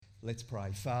Let's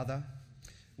pray. Father,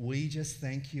 we just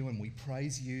thank you and we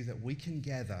praise you that we can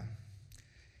gather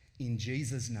in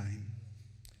Jesus' name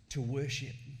to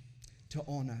worship, to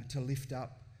honour, to lift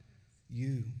up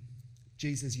you.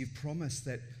 Jesus, you've promised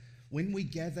that when we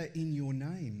gather in your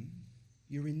name,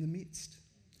 you're in the midst.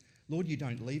 Lord, you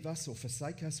don't leave us or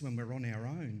forsake us when we're on our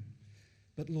own.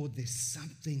 But Lord, there's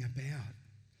something about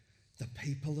the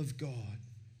people of God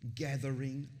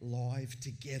gathering live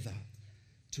together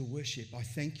to worship. I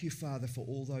thank you, Father, for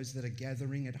all those that are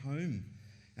gathering at home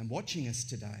and watching us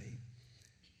today.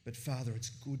 But Father, it's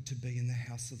good to be in the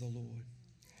house of the Lord.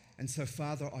 And so,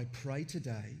 Father, I pray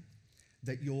today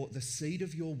that the seed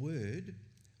of your word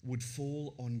would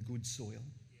fall on good soil,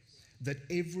 that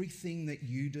everything that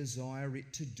you desire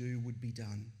it to do would be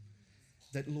done,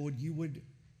 that, Lord, you would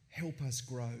help us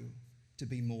grow to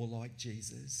be more like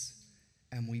Jesus.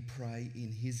 And we pray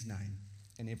in his name.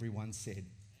 And everyone said,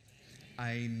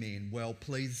 Amen. Well,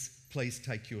 please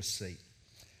take your seat.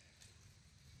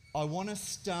 I want to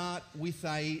start with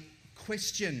a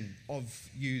question of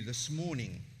you this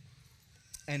morning.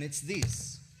 And it's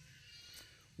this.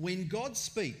 When God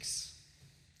speaks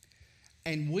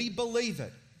and we believe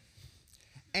it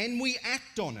and we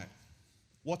act on it,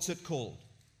 what's it called?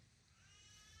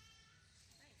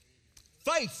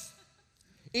 Faith.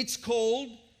 It's called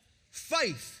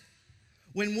faith.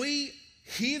 When we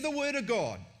hear the word of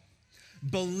God,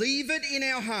 believe it in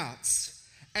our hearts,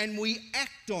 and we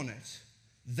act on it,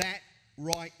 that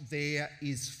right there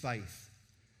is faith.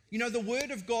 You know, the word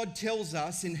of God tells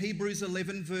us in Hebrews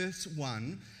 11 verse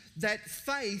 1 that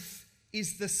faith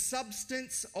is the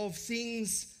substance of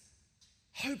things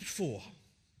hoped for.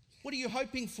 What are you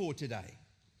hoping for today?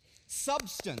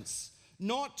 Substance,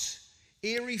 not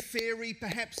airy-fairy,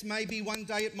 perhaps maybe one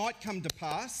day it might come to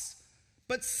pass,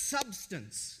 but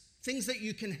substance, things that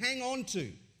you can hang on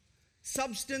to,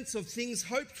 substance of things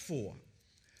hoped for,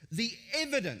 the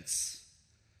evidence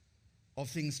of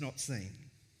things not seen.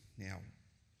 Now,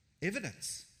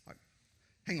 evidence.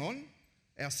 Hang on,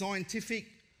 our scientific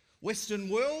Western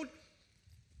world,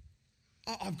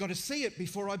 I've got to see it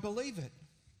before I believe it.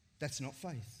 That's not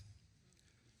faith.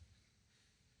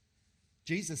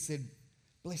 Jesus said,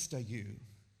 blessed are you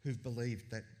who've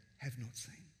believed that have not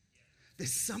seen.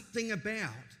 There's something about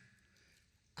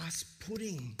us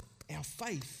putting our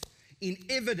faith in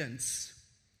evidence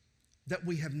that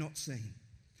we have not seen.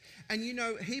 And you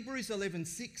know, Hebrews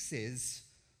 11:6 says,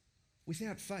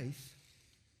 without faith,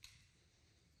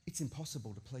 it's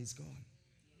impossible to please God.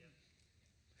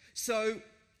 So,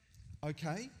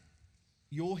 okay,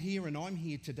 you're here and I'm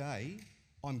here today,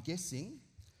 I'm guessing,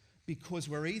 because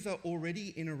we're either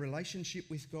already in a relationship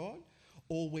with God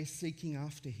or we're seeking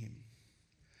after him.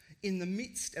 In the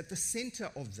midst, at the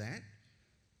centre of that,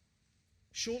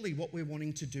 surely what we're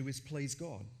wanting to do is please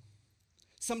God.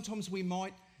 Sometimes we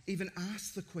might even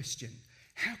ask the question,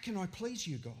 how can I please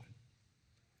you, God?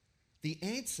 The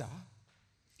answer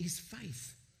is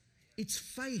faith. It's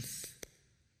faith.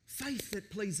 Faith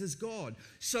that pleases God.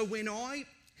 So when I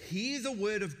hear the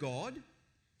word of God,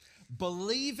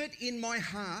 believe it in my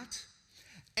heart,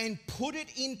 and put it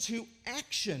into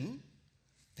action,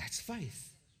 that's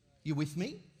faith. You with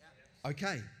me?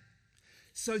 Okay.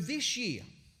 So this year,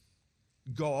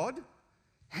 God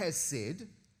has said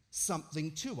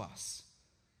something to us.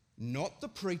 Not the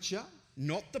preacher,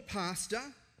 not the pastor.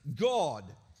 God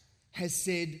has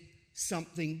said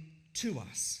something to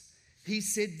us. He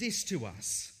said this to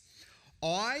us.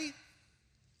 I,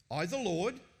 the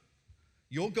Lord,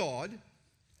 your God,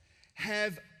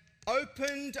 have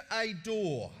opened a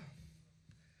door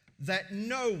that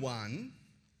no one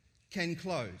can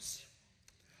close.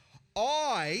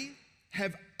 I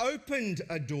have opened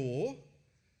a door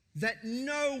that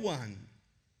no one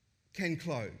can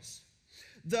close.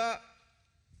 The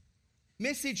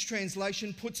Message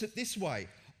translation puts it this way: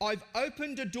 I've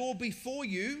opened a door before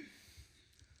you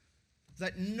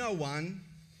that no one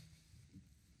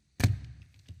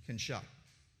can shut.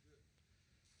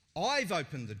 I've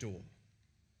opened the door.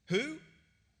 Who?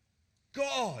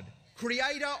 God,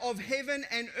 creator of heaven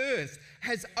and earth,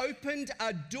 has opened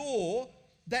a door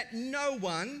that no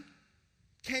one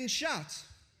can shut.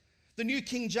 The New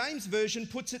King James Version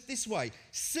puts it this way: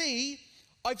 see,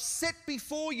 I've set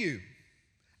before you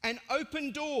an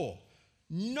open door.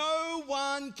 No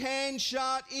one can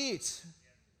shut it.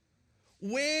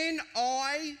 When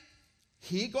I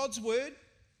hear God's word,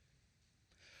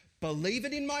 believe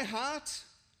it in my heart,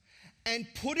 and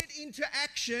put it into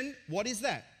action, what is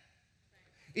that?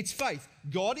 It's faith.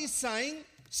 God is saying,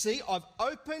 see, I've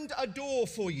opened a door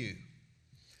for you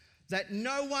that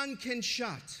no one can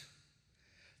shut.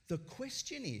 The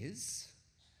question is,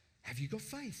 have you got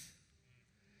faith?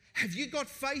 Have you got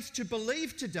faith to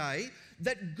believe today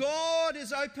that God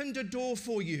has opened a door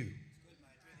for you?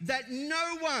 That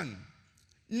no one,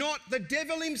 not the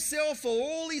devil himself or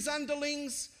all his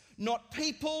underlings, not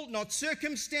people, not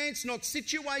circumstance, not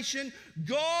situation,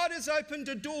 God has opened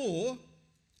a door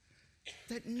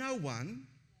that no one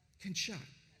can shut.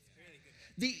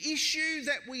 The issue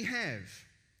that we have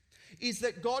is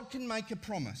that God can make a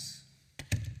promise.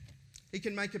 He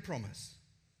can make a promise.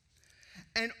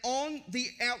 And on the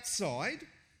outside,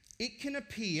 it can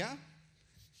appear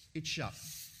it's shut.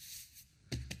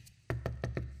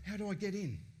 How do I get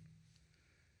in?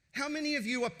 How many of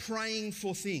you are praying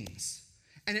for things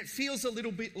and it feels a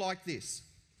little bit like this?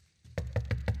 Are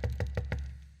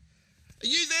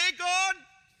you there, God?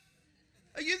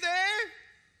 Are you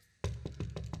there?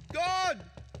 God,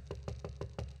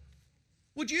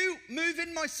 would you move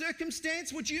in my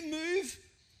circumstance? Would you move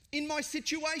in my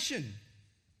situation?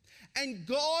 And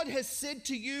God has said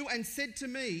to you and said to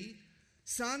me,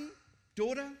 son,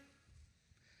 daughter,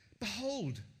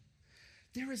 behold,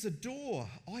 there is a door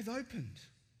I've opened.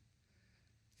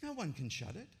 No one can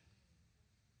shut it,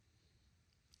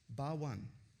 bar one.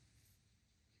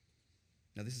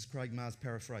 Now this is Craig Maher's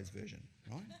paraphrase version,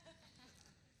 right?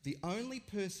 The only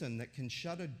person that can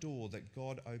shut a door that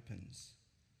God opens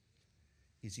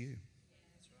is you.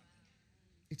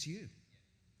 It's you.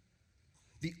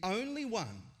 The only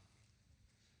one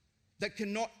that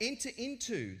cannot enter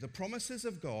into the promises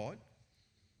of God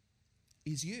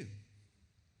is you.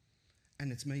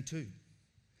 And it's me too.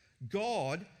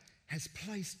 God has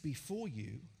placed before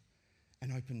you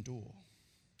an open door.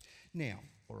 Now,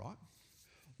 all right,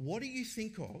 what do you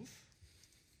think of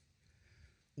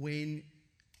when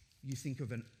you think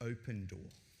of an open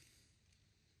door?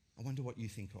 I wonder what you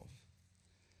think of.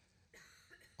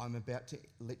 I'm about to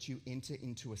let you enter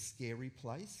into a scary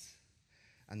place,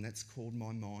 and that's called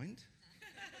my mind.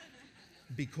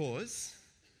 Because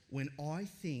when I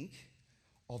think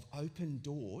of open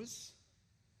doors,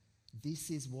 this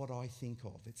is what I think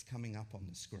of. It's coming up on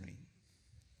the screen.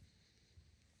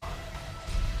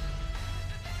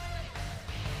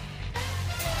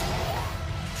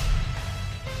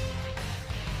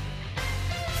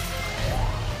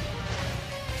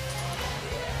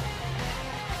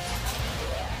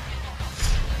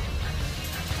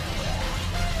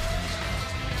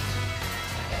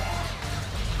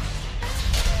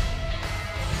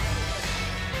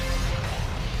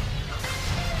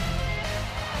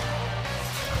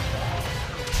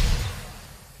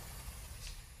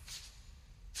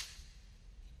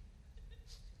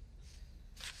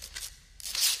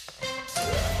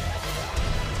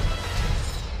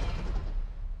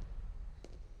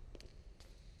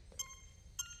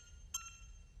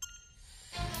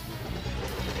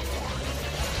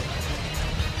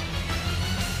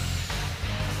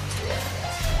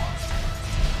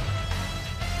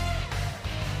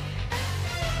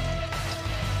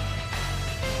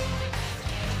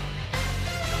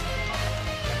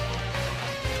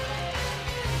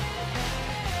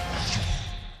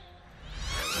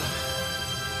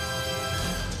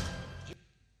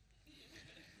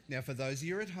 Now, for those of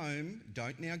you at home,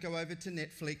 don't now go over to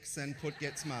Netflix and put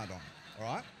Get Smart on,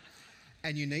 all right?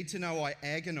 And you need to know I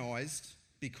agonised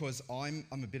because I'm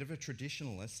a bit of a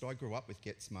traditionalist. I grew up with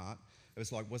Get Smart. It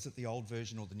was like, was it the old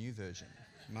version or the new version?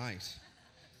 Mate.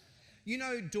 You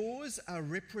know, doors are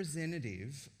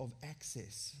representative of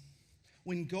access.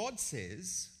 When God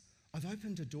says, I've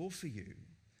opened a door for you,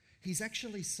 he's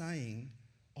actually saying,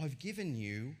 I've given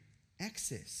you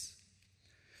access.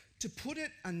 To put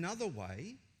it another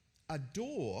way, a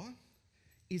door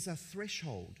is a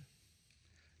threshold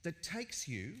that takes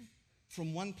you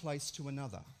from one place to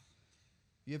another.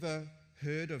 You ever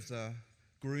heard of the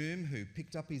groom who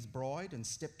picked up his bride and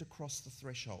stepped across the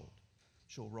threshold? I'm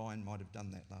sure Ryan might have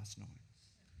done that last night.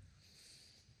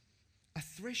 A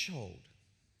threshold.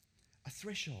 A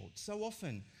threshold. So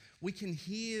often we can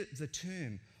hear the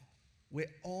term,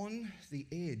 we're on the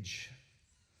edge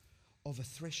of a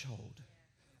threshold.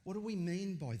 What do we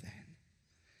mean by that?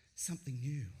 Something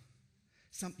new.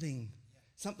 Something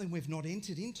we've not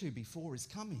entered into before is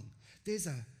coming.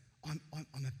 I'm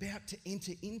about to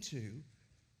enter into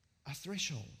a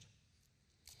threshold.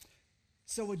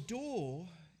 So a door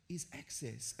is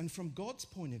access. And from God's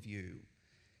point of view,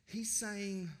 he's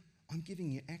saying, I'm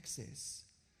giving you access.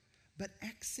 But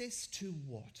access to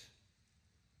what?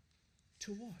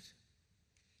 To what?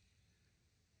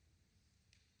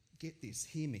 Get this,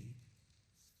 hear me.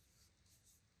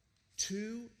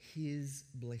 To his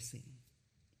blessing.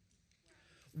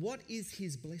 What is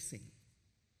his blessing?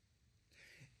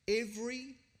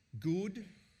 Every good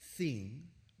thing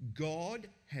God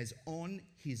has on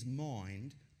his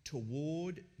mind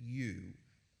toward you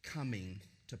coming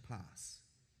to pass.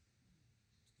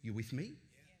 You with me? Yeah.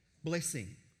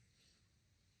 Blessing.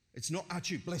 It's not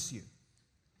Achu, bless you.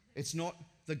 It's not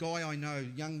the guy I know,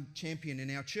 young champion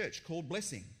in our church called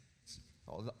Blessing.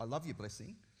 I love you,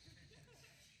 Blessing.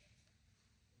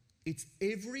 It's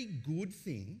every good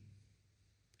thing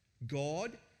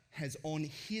God has on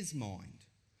his mind.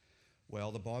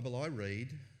 Well, the Bible I read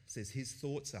says his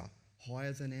thoughts are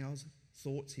higher than our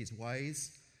thoughts, his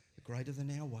ways are greater than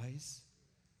our ways.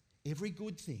 Every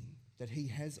good thing that he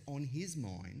has on his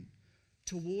mind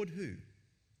toward who?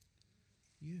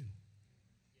 You.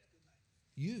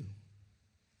 You.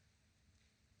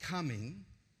 Coming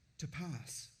to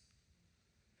pass.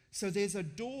 So there's a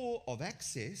door of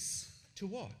access to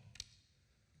what?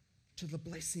 To the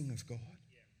blessing of God.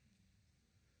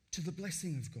 To the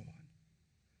blessing of God.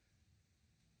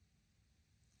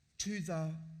 To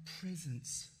the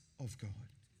presence of God.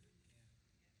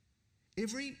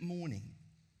 Every morning,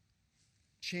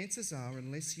 chances are,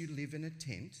 unless you live in a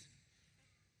tent,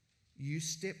 you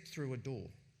step through a door.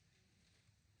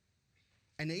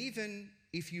 And even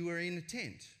if you were in a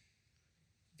tent,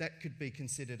 that could be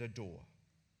considered a door,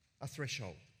 a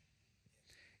threshold.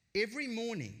 Every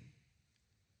morning,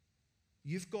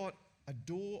 you've got a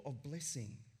door of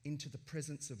blessing into the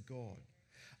presence of God.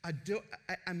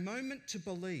 A moment to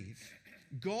believe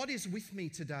God is with me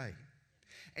today,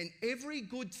 and every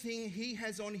good thing he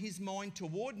has on his mind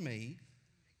toward me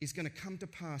is going to come to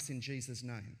pass in Jesus'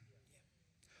 name.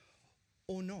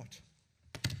 Or not.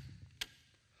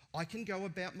 I can go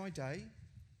about my day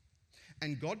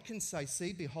and God can say,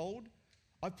 see, behold,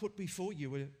 I put before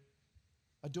you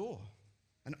a door,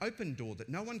 an open door that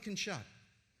no one can shut.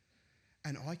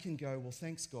 And I can go, well,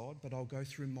 thanks God, but I'll go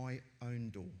through my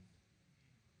own door.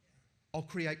 I'll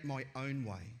create my own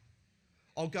way.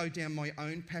 I'll go down my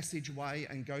own passageway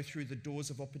and go through the doors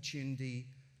of opportunity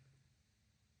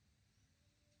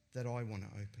that I want to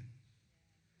open.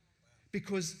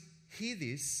 Because hear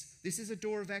this is a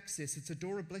door of access, it's a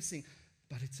door of blessing,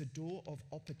 but it's a door of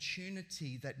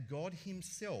opportunity that God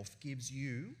himself gives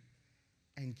you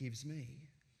and gives me.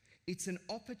 It's an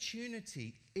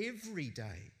opportunity every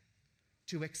day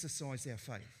to exercise our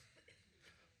faith.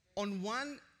 In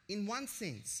one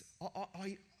sense,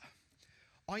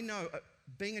 I know,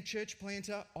 being a church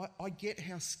planter, I get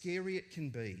how scary it can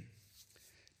be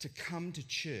to come to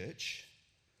church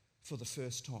for the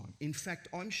first time. In fact,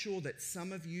 I'm sure that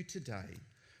some of you today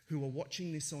who are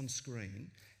watching this on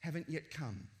screen haven't yet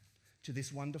come to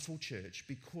this wonderful church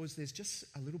because there's just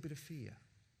a little bit of fear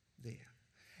there.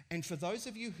 And for those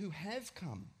of you who have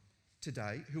come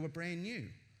today, who are brand new,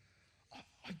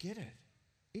 I get it.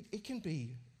 It can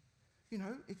be,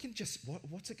 it can just,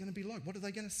 what's it going to be like? What are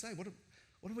they going to say? What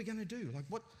are we going to do? Like,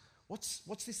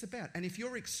 what's this about? And if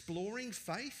you're exploring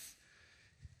faith,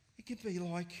 it could be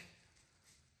like,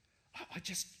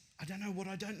 I don't know what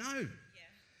I don't know. Yeah.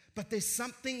 But there's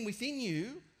something within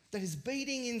you that is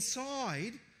beating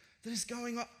inside that is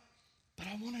going up, but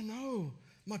I want to know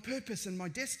my purpose and my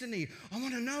destiny. I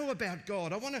want to know about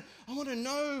God. I want to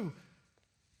know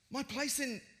my place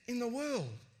in the world.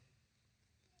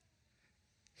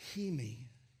 Hear me.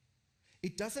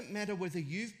 It doesn't matter whether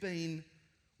you've been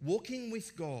walking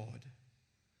with God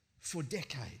for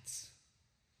decades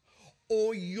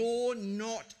or you're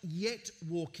not yet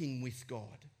walking with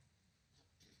God.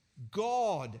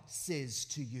 God says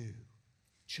to you,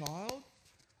 child,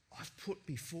 I've put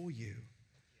before you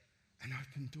an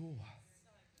open door.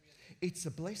 It's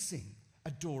a blessing,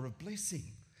 a door of blessing.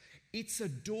 It's a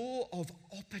door of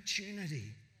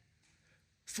opportunity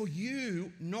for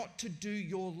you not to do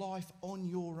your life on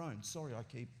your own. Sorry, I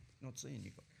keep not seeing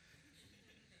you guys.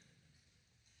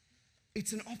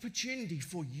 It's an opportunity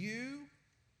for you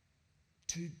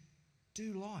to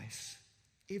do life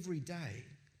every day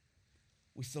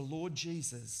with the Lord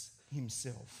Jesus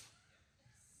himself.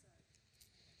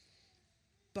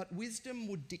 But wisdom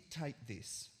would dictate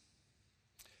this.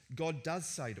 God does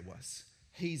say to us,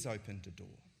 he's opened a door.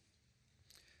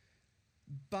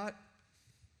 But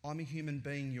I'm a human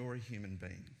being, you're a human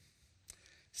being.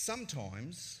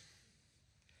 Sometimes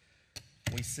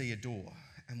we see a door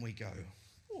and we go,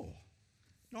 oh,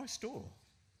 nice door.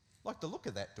 Like the look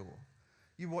of that door.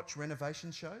 You watch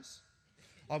renovation shows?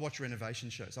 I watch renovation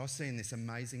shows. I was seeing this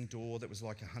amazing door that was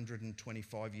like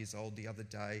 125 years old the other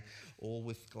day, all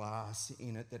with glass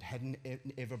in it that hadn't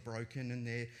ever broken, and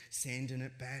they're sanding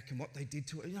it back, and what they did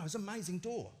to it. It was an amazing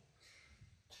door.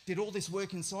 Did all this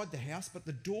work inside the house, but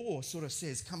the door sort of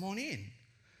says, come on in.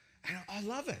 And I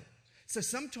love it. So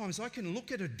sometimes I can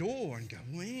look at a door and go,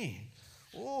 man,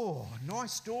 oh,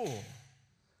 nice door.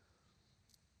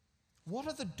 What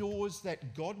are the doors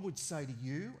that God would say to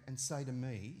you and say to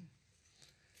me,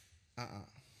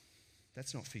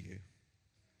 that's not for you.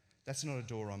 That's not a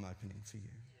door I'm opening for you.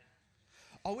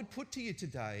 I would put to you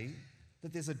today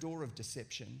that there's a door of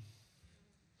deception.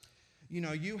 You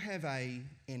know, you have an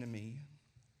enemy,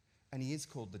 and he is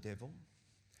called the devil,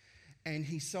 and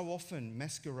he so often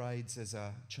masquerades as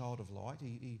a child of light.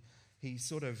 He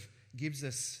sort of gives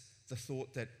us the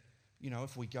thought that, you know,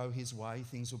 if we go his way,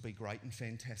 things will be great and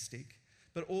fantastic,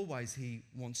 but always he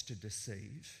wants to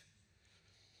deceive.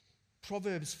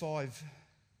 Proverbs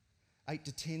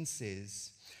 5:8-10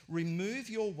 says, "Remove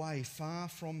your way far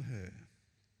from her,"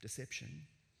 deception,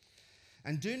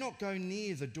 "and do not go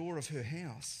near the door of her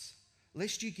house,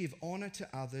 lest you give honour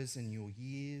to others and your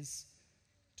years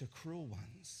to cruel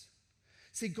ones."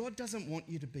 See, God doesn't want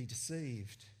you to be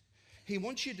deceived. He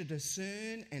wants you to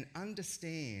discern and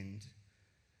understand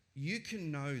you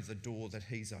can know the door that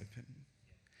he's opened,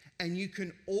 and you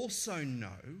can also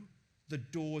know the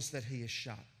doors that he has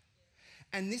shut.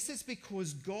 And this is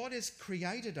because God has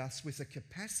created us with a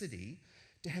capacity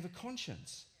to have a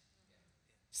conscience.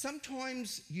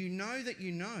 Sometimes you know that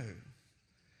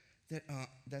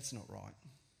that's not right.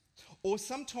 Or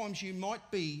sometimes you might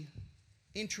be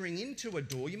entering into a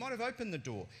door, you might have opened the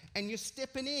door, and you're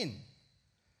stepping in.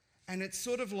 And it's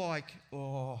sort of like,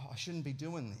 oh, I shouldn't be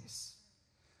doing this.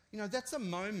 You know, that's a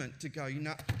moment to go, you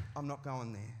know, I'm not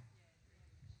going there.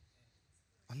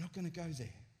 I'm not going to go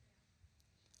there.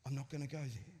 I'm not going to go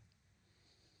there.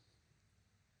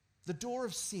 The door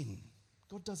of sin,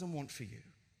 God doesn't want for you.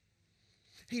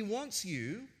 He wants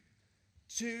you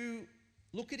to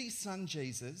look at his son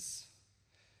Jesus,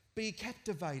 be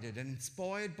captivated and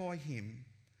inspired by him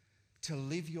to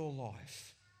live your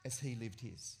life as he lived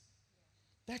his.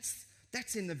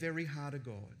 That's in the very heart of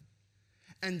God.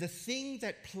 And the thing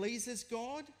that pleases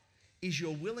God is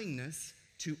your willingness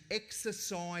to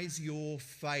exercise your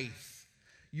faith,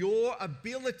 your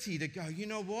ability to go, you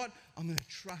know what? I'm going to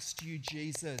trust you,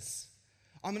 Jesus.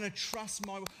 I'm going to trust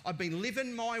I've been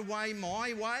living my way.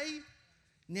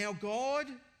 Now, God,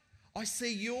 I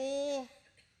see you're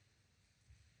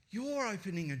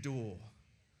opening a door.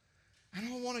 And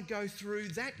I want to go through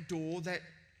that door that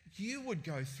you would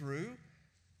go through,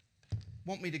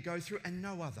 want me to go through, and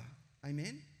no other.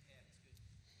 Amen?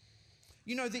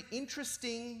 You know, the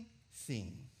interesting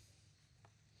thing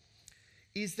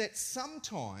is that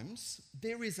sometimes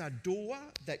there is a door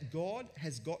that God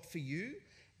has got for you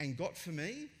and got for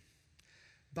me,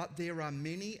 but there are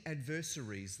many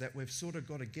adversaries that we've sort of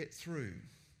got to get through.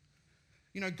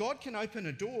 You know, God can open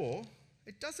a door.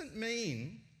 It doesn't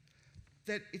mean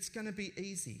that it's going to be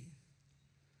easy.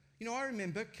 You know, I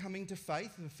remember coming to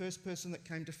faith, the first person that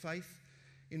came to faith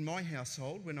in my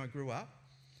household when I grew up.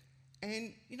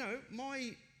 And, you know,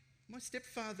 my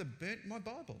stepfather burnt my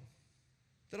Bible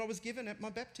that I was given at my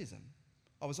baptism.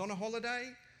 I was on a holiday.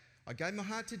 I gave my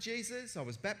heart to Jesus. I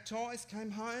was baptised,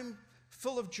 came home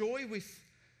full of joy with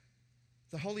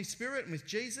the Holy Spirit and with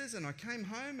Jesus. And I came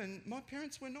home and my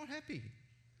parents were not happy.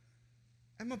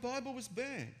 And my Bible was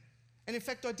burnt. And in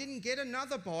fact, I didn't get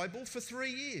another Bible for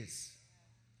 3 years.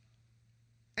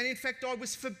 And in fact, I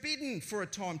was forbidden for a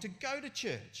time to go to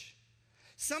church.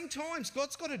 Sometimes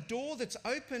God's got a door that's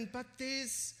open, but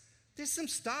there's some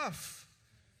stuff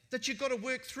that you've got to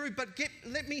work through. But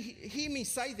hear me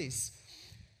say this.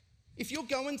 If you're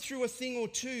going through a thing or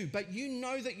two, but you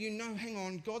know, hang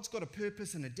on, God's got a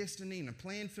purpose and a destiny and a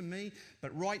plan for me,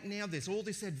 but right now there's all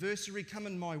this adversity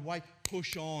coming my way,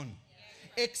 push on.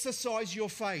 Yeah. Exercise your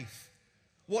faith.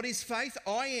 What is faith?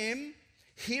 I am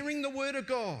hearing the word of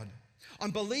God.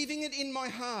 I'm believing it in my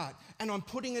heart and I'm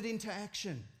putting it into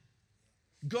action.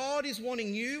 God is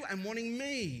wanting you and wanting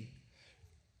me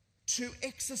to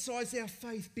exercise our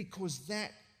faith because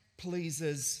that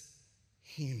pleases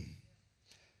him.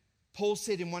 Paul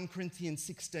said in 1 Corinthians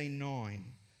 16:9,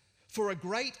 "For a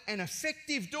great and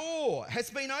effective door has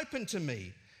been opened to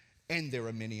me, and there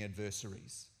are many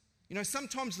adversaries." You know,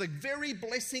 sometimes the very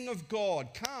blessing of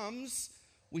God comes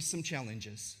with some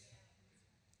challenges.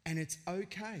 And it's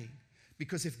okay.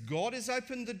 Because if God has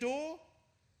opened the door,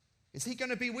 is he going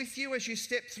to be with you as you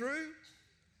step through?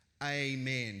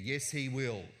 Amen. Yes, he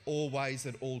will. Always,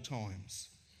 at all times.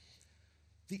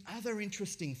 The other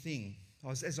interesting thing,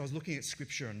 as I was looking at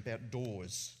scripture and about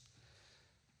doors,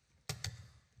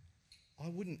 I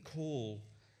wouldn't call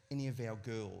any of our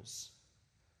girls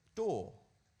door.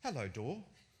 Hello, door.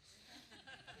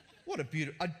 What a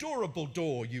beautiful, adorable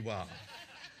door you are.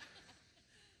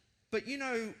 But you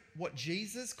know what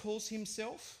Jesus calls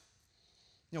himself?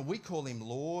 You know, we call him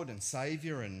Lord and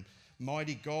Saviour and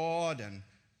Mighty God and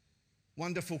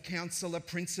Wonderful Counselor,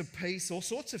 Prince of Peace, all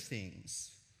sorts of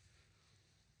things.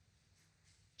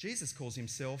 Jesus calls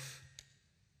himself,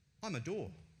 I'm a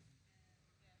door.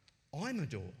 I'm a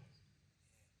door.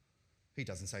 He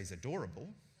doesn't say he's adorable.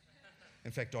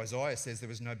 In fact, Isaiah says there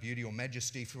is no beauty or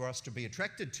majesty for us to be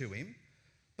attracted to him.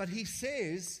 But he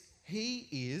says he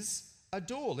is a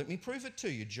door. Let me prove it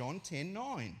to you. John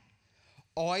 10:9.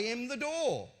 I am the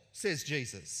door, says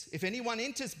Jesus. If anyone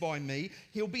enters by me,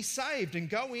 he'll be saved and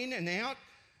go in and out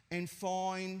and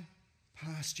find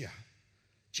pasture.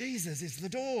 Jesus is the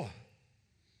door.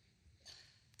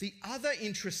 The other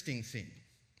interesting thing,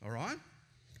 all right?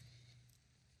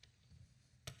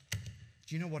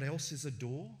 Do you know what else is a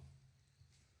door?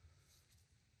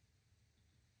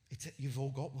 It's that you've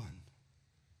all got one.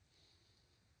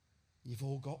 You've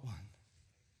all got one.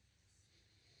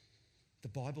 The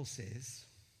Bible says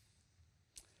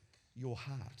your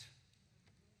heart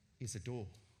is a door.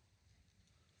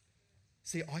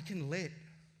 See, I can let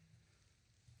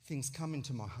things come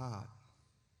into my heart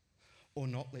or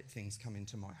not let things come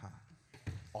into my heart.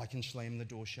 I can slam the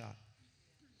door shut.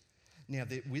 Now,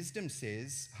 the wisdom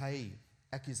says, hey,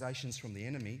 accusations from the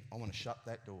enemy, I want to shut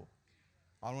that door.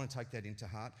 I don't want to take that into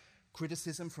heart.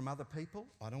 Criticism from other people,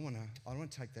 I don't want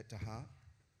to take that to heart.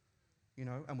 You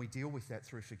know, and we deal with that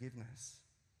through forgiveness.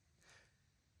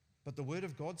 But the Word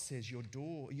of God says your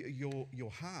door,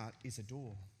 your heart is a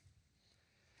door.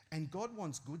 And God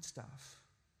wants good stuff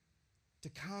to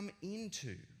come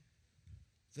into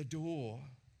the door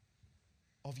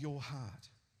of your heart.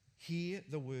 Hear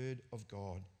the Word of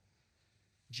God.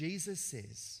 Jesus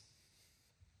says,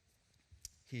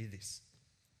 hear this.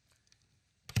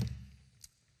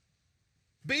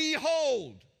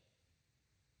 Behold,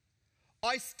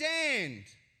 I stand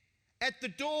at the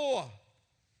door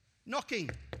knocking.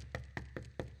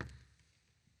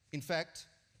 In fact,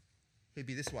 he'd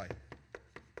be this way.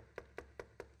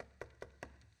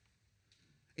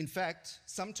 In fact,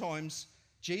 sometimes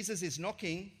Jesus is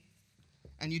knocking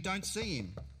and you don't see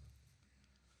him.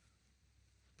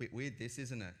 Bit weird this,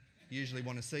 isn't it? You usually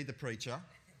want to see the preacher.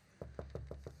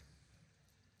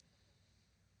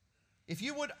 If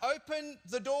you would open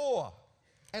the door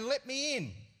and let me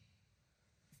in,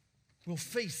 we'll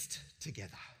feast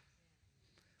together.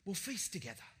 We'll feast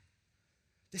together.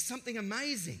 There's something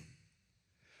amazing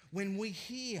when we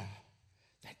hear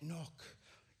that knock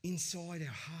inside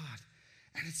our heart,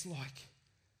 and it's like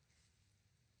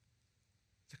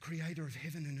the creator of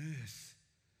heaven and earth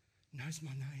knows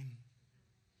my name.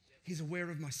 He's aware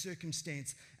of my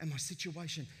circumstance and my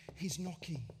situation. He's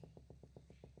knocking.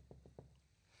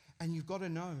 And you've got to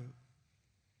know,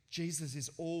 Jesus is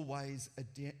always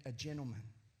a gentleman.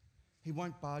 He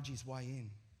won't barge his way in.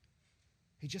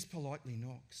 He just politely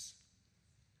knocks.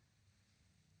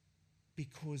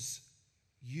 Because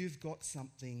you've got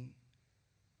something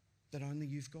that only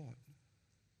you've got.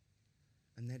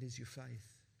 And that is your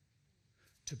faith.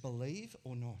 To believe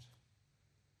or not.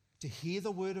 To hear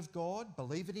the word of God,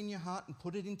 believe it in your heart and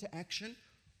put it into action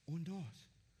or not.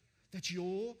 That's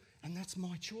your and that's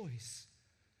my choice.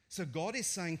 So God is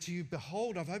saying to you,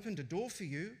 behold, I've opened a door for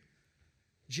you.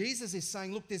 Jesus is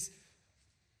saying, look,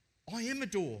 I am a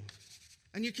door.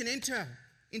 And you can enter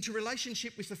into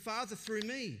relationship with the Father through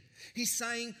me. He's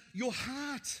saying, your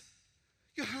heart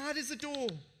is a door.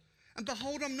 And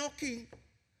behold, I'm knocking.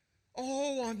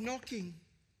 Oh, I'm knocking.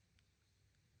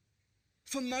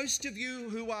 For most of you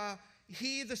who are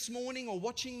here this morning or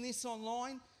watching this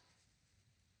online,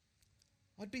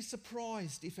 I'd be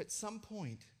surprised if at some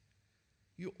point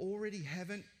you already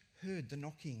haven't heard the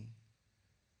knocking.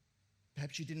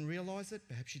 Perhaps you didn't realise it,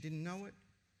 perhaps you didn't know it,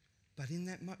 but in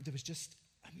that moment, there was just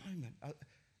a moment,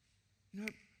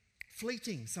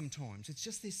 fleeting sometimes. It's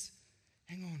just this,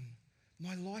 hang on,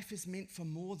 my life is meant for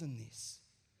more than this.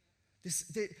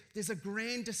 There's a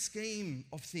grander scheme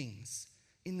of things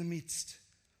in the midst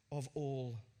of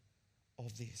all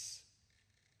of this.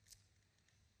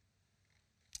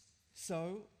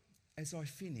 So, as I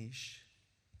finish,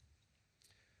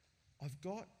 I've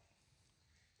got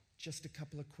just a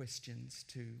couple of questions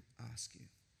to ask you.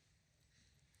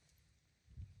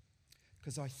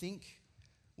 Because I think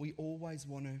we always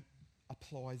want to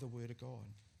apply the Word of God.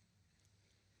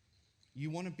 You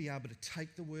want to be able to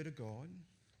take the Word of God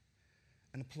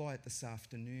and apply it this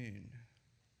afternoon.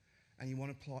 And you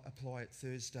want to apply it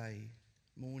Thursday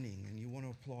morning. And you want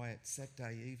to apply it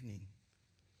Saturday evening.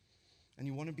 And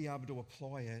you want to be able to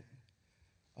apply it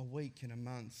a week and a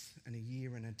month and a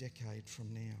year and a decade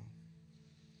from now.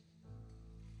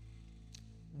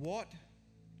 What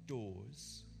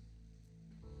doors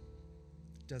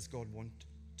does God want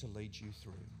to lead you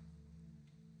through?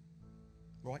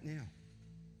 Right now,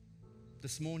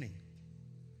 this morning,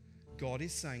 God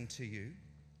is saying to you,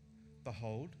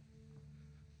 behold,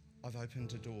 I've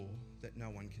opened a door that no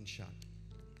one can shut.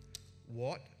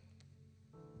 What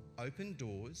open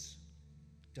doors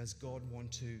does God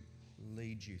want to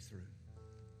lead you through?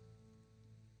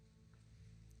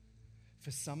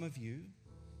 For some of you,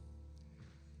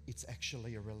 it's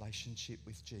actually a relationship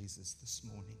with Jesus this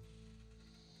morning.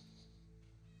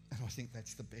 And I think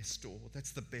that's the best door.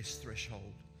 That's the best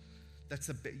threshold.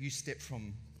 You step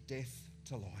from death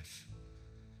to life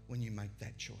when you make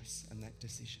that choice and that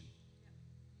decision.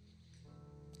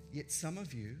 Yet some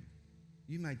of you,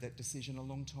 you made that decision a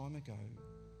long time ago.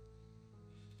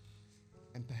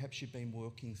 And perhaps you've been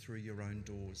working through your own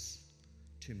doors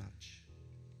too much.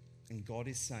 And God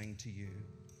is saying to you,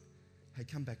 hey,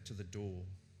 come back to the door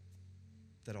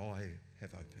that I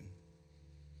have opened.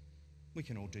 We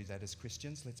can all do that as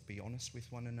Christians. Let's be honest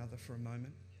with one another for a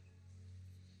moment.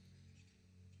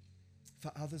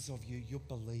 For others of you, you're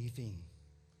believing.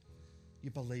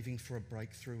 You're believing for a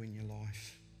breakthrough in your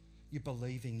life. You're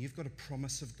believing. You've got a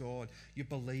promise of God. You're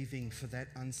believing for that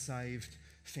unsaved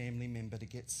family member to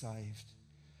get saved.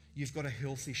 You've got a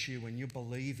health issue and you're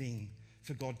believing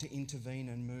for God to intervene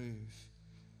and move.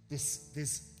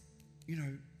 There's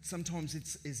sometimes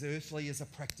it's as earthly as a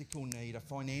practical need, a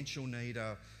financial need,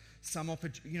 a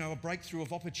breakthrough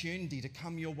of opportunity to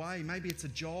come your way. Maybe it's a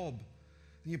job.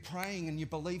 And you're praying and you're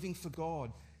believing for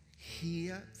God.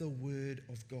 Hear the word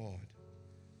of God.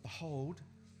 Behold,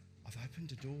 I've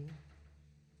opened a door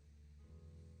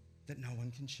that no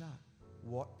one can shut.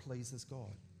 What pleases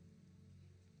God?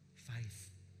 Faith.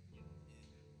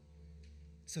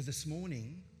 So this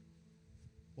morning,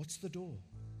 what's the door?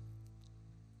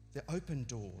 The open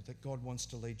door that God wants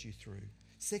to lead you through.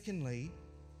 Secondly,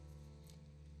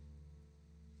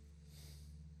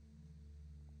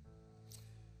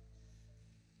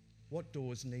 what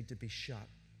doors need to be shut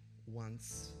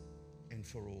once and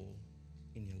for all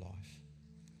in your life?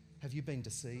 Have you been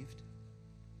deceived?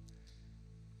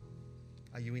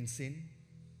 Are you in sin?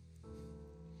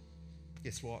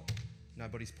 Guess what?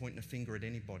 Nobody's pointing a finger at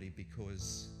anybody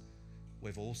because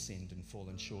we've all sinned and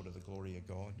fallen short of the glory of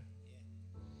God.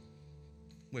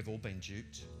 We've all been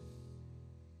duped.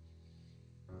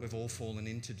 We've all fallen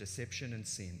into deception and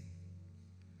sin.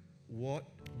 What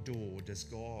door is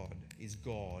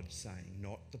God saying,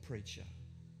 not the preacher,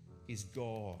 is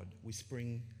God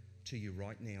whispering to you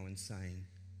right now and saying,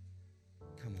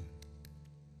 come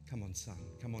on son,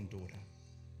 come on daughter,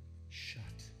 shut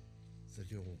the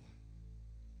door.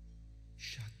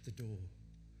 Shut the door.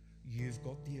 You've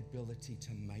got the ability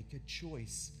to make a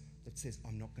choice that says,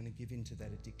 I'm not going to give in to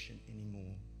that addiction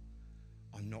anymore.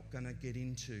 I'm not going to get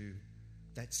into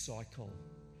that cycle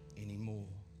anymore.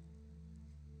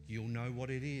 You'll know what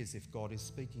it is if God is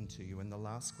speaking to you. And the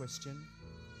last question,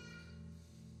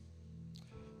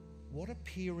 what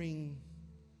appearing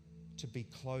to be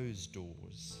closed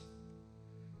doors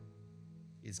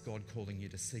is God calling you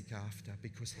to seek after?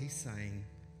 Because he's saying,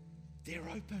 they're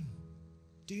open.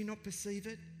 Do you not perceive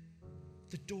it?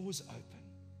 The door's open.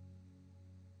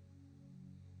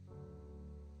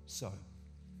 So,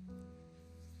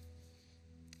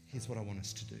 here's what I want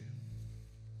us to do.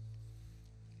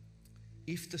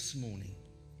 If this morning,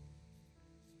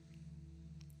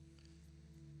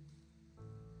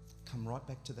 come right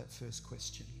back to that first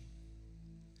question.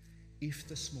 If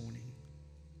this morning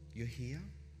you're here,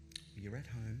 you're at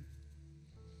home,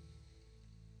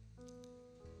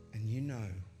 and you know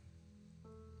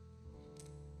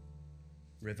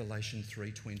Revelation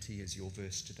 3:20 is your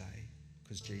verse today,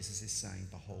 because Jesus is saying,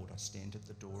 behold, I stand at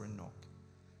the door and knock,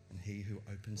 and he who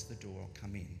opens the door, I'll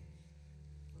come in.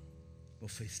 We'll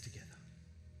feast together.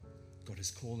 God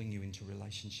is calling you into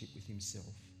relationship with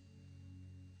himself.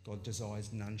 God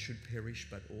desires none should perish,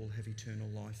 but all have eternal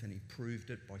life, and he proved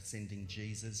it by sending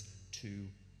Jesus to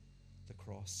the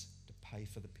cross to pay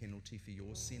for the penalty for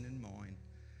your sin and mine.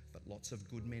 But lots of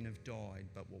good men have died,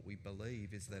 but what we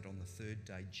believe is that on the third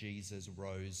day, Jesus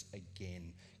rose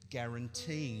again,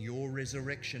 guaranteeing your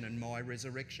resurrection and my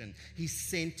resurrection. He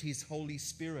sent his Holy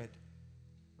Spirit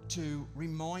to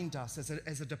remind us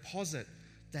as a deposit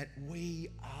that we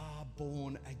are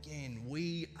born again.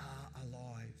 We are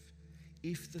alive.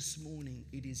 If this morning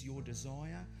it is your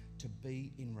desire to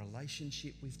be in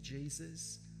relationship with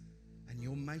Jesus and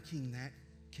you're making that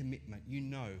commitment, you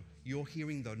know, you're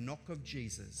hearing the knock of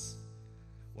Jesus,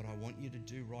 what I want you to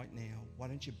do right now, why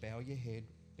don't you bow your head?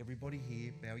 Everybody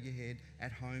here, bow your head.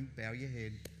 At home, bow your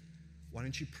head. Why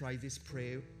don't you pray this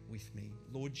prayer with me?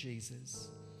 Lord Jesus,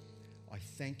 I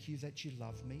thank you that you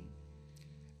love me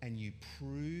and you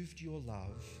proved your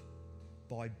love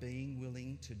by being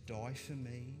willing to die for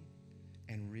me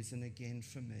and risen again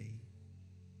for me.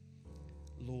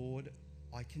 Lord,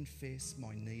 I confess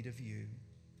my need of you.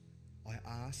 I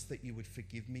ask that you would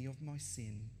forgive me of my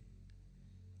sin.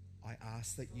 I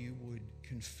ask that you would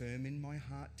confirm in my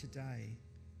heart today,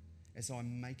 as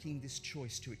I'm making this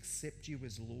choice to accept you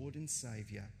as Lord and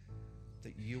Saviour,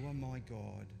 that you are my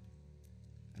God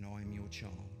and I am your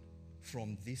child.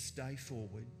 From this day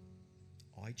forward,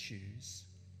 I choose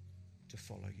to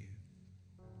follow you.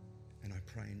 And I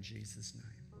pray in Jesus' name.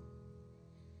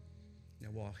 Now,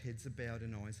 while heads are bowed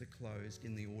and eyes are closed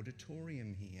in the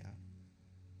auditorium here,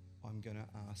 I'm going to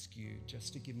ask you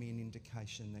just to give me an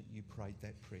indication that you prayed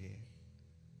that prayer.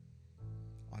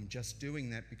 I'm just doing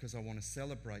that because I want to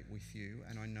celebrate with you,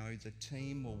 and I know the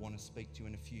team will want to speak to you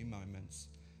in a few moments.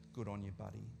 Good on you,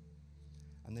 buddy.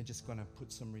 And they're just going to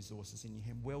put some resources in your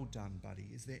hand. Well done, buddy.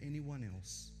 Is there anyone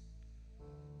else?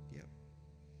 Yep.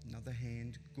 Another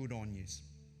hand. Good on you.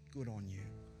 Good on you.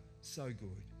 So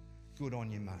good. Good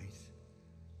on you, mate.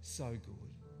 So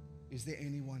good. Is there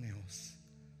anyone else?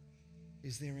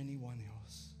 Is there anyone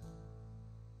else?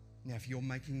 Now, if you're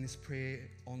making this prayer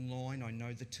online, I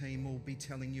know the team will be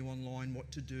telling you online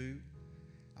what to do.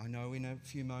 I know in a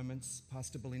few moments,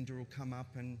 Pastor Belinda will come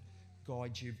up and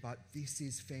guide you, but this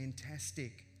is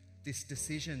fantastic, this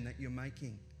decision that you're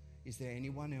making. Is there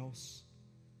anyone else?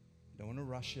 Don't want to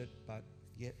rush it, but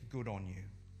yet good on you.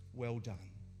 Well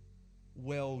done.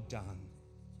 Well done.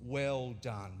 Well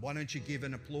done. Why don't you give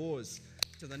an applause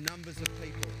to the numbers of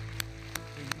people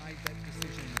who made that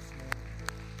decision this morning.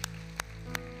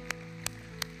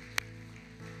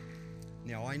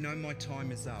 Now, I know my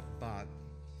time is up, but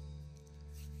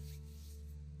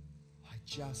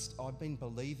I've been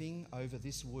believing over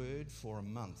this word for a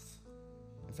month.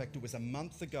 In fact, it was a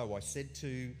month ago I said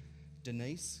to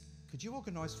Denise, could you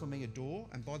organise for me a door?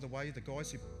 And by the way, the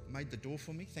guys who made the door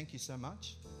for me, thank you so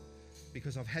much.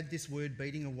 Because I've had this word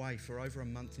beating away for over a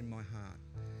month in my heart.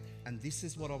 And this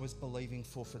is what I was believing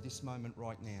for this moment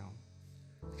right now.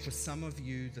 For some of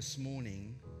you this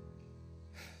morning,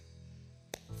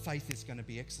 faith is going to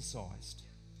be exercised.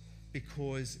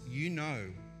 Because you know,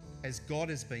 as God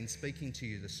has been speaking to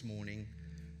you this morning,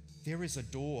 there is a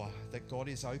door that God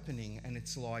is opening, and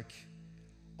it's like,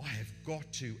 I have got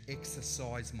to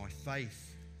exercise my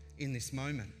faith in this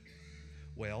moment.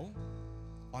 Well,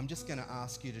 I'm just going to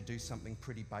ask you to do something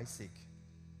pretty basic.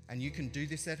 And you can do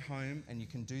this at home and you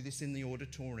can do this in the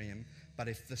auditorium. But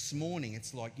if this morning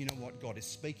it's like, you know what, God is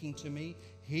speaking to me,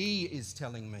 He is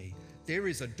telling me there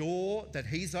is a door that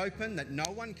He's opened that no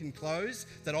one can close,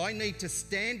 that I need to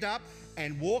stand up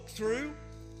and walk through,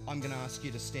 I'm going to ask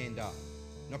you to stand up.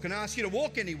 I'm not going to ask you to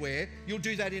walk anywhere. You'll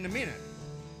do that in a minute.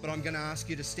 But I'm going to ask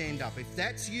you to stand up. If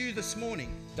that's you this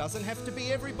morning, doesn't have to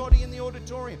be everybody in the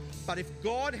auditorium, but if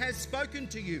God has spoken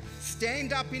to you,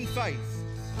 stand up in faith.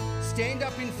 Stand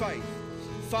up in faith.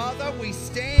 Father, we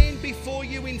stand before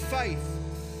you in faith.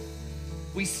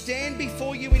 We stand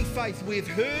before you in faith. We've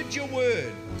heard your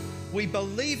word. We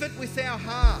believe it with our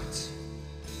heart.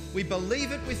 We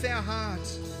believe it with our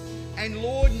heart. And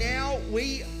Lord, now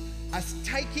we are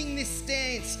taking this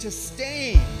stance to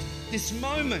stand this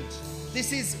moment.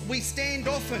 We stand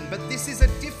often, but this is a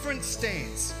different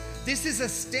stance. This is a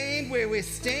stand where we're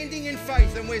standing in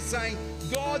faith and we're saying,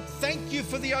 God, thank you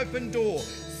for the open door.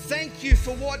 Thank you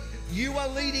for what you are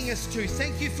leading us to.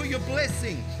 Thank you for your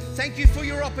blessing. Thank you for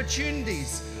your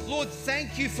opportunities. Lord,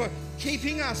 thank you for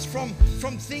keeping us from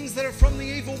things that are from the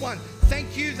evil one.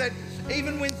 Thank you that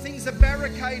even when things are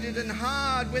barricaded and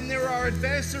hard, when there are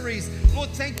adversaries, Lord,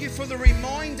 thank you for the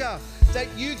reminder that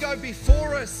you go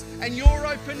before us and you're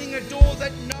opening a door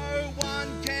that no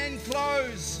one can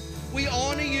close. We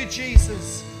honour you,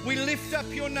 Jesus. We lift up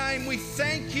your name. We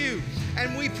thank you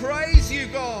and we praise you,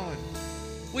 God.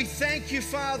 We thank you,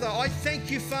 Father. I thank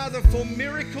you, Father, for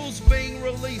miracles being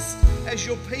released as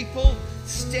your people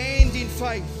stand in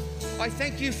faith. I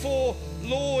thank you for,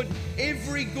 Lord,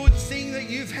 every good thing that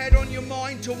you've had on your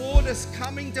mind toward us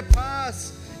coming to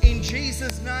pass in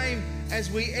Jesus' name as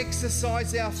we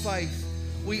exercise our faith.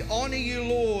 We honour you,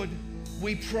 Lord.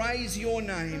 We praise your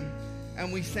name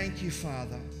and we thank you,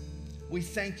 Father. We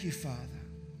thank you, Father.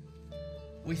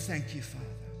 We thank you, Father.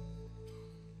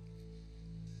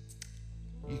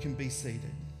 You can be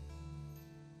seated.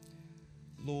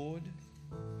 Lord,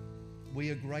 we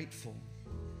are grateful.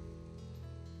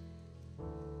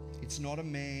 It's not a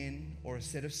man or a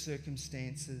set of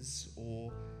circumstances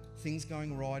or things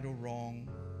going right or wrong.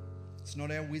 It's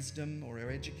not our wisdom or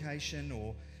our education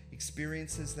or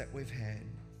experiences that we've had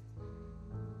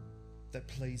that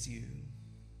please you.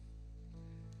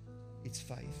 It's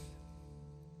faith.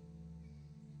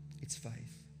 It's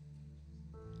faith.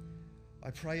 I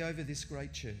pray over this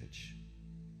great church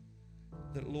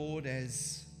that, Lord,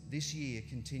 as this year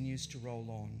continues to roll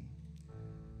on,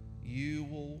 you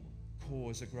will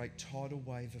cause a great tidal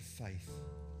wave of faith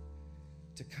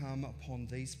to come upon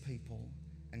these people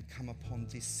and come upon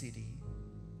this city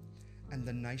and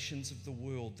the nations of the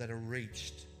world that are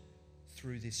reached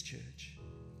through this church.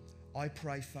 I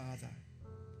pray, Father,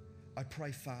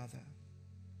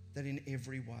 that in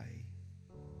every way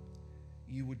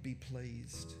you would be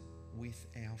pleased with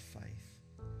our faith.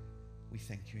 We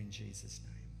thank you in Jesus'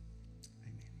 name.